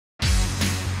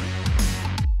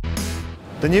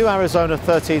The new Arizona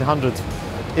 1300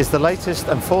 is the latest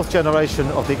and fourth generation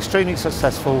of the extremely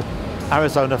successful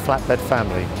Arizona flatbed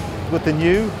family, with the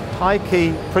new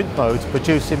high-key print mode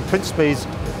producing print speeds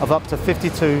of up to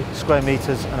 52 square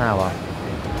meters an hour.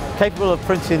 Capable of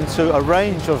printing to a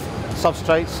range of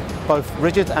substrates, both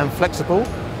rigid and flexible,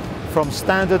 from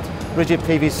standard rigid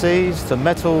PVCs to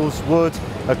metals, wood,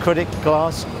 acrylic,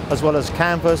 glass, as well as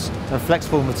canvas and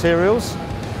flexible materials.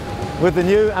 With the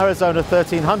new Arizona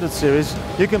 1300 series,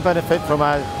 you can benefit from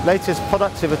our latest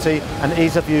productivity and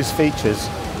ease of use features,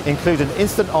 including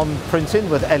instant-on printing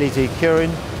with LED curing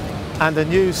and a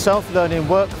new self-learning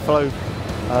workflow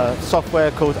software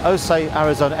called Océ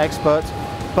Arizona Expert,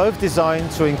 both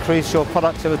designed to increase your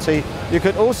productivity. You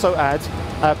could also add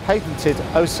our patented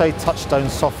Océ Touchstone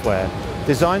software,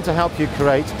 designed to help you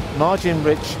create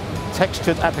margin-rich,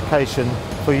 textured application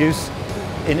for use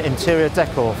in interior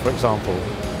decor, for example.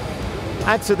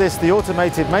 Add to this the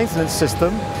automated maintenance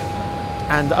system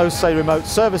and Océ remote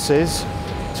services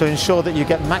to ensure that you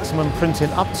get maximum printing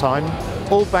uptime,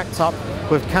 all backed up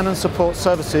with Canon support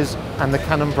services and the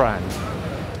Canon brand.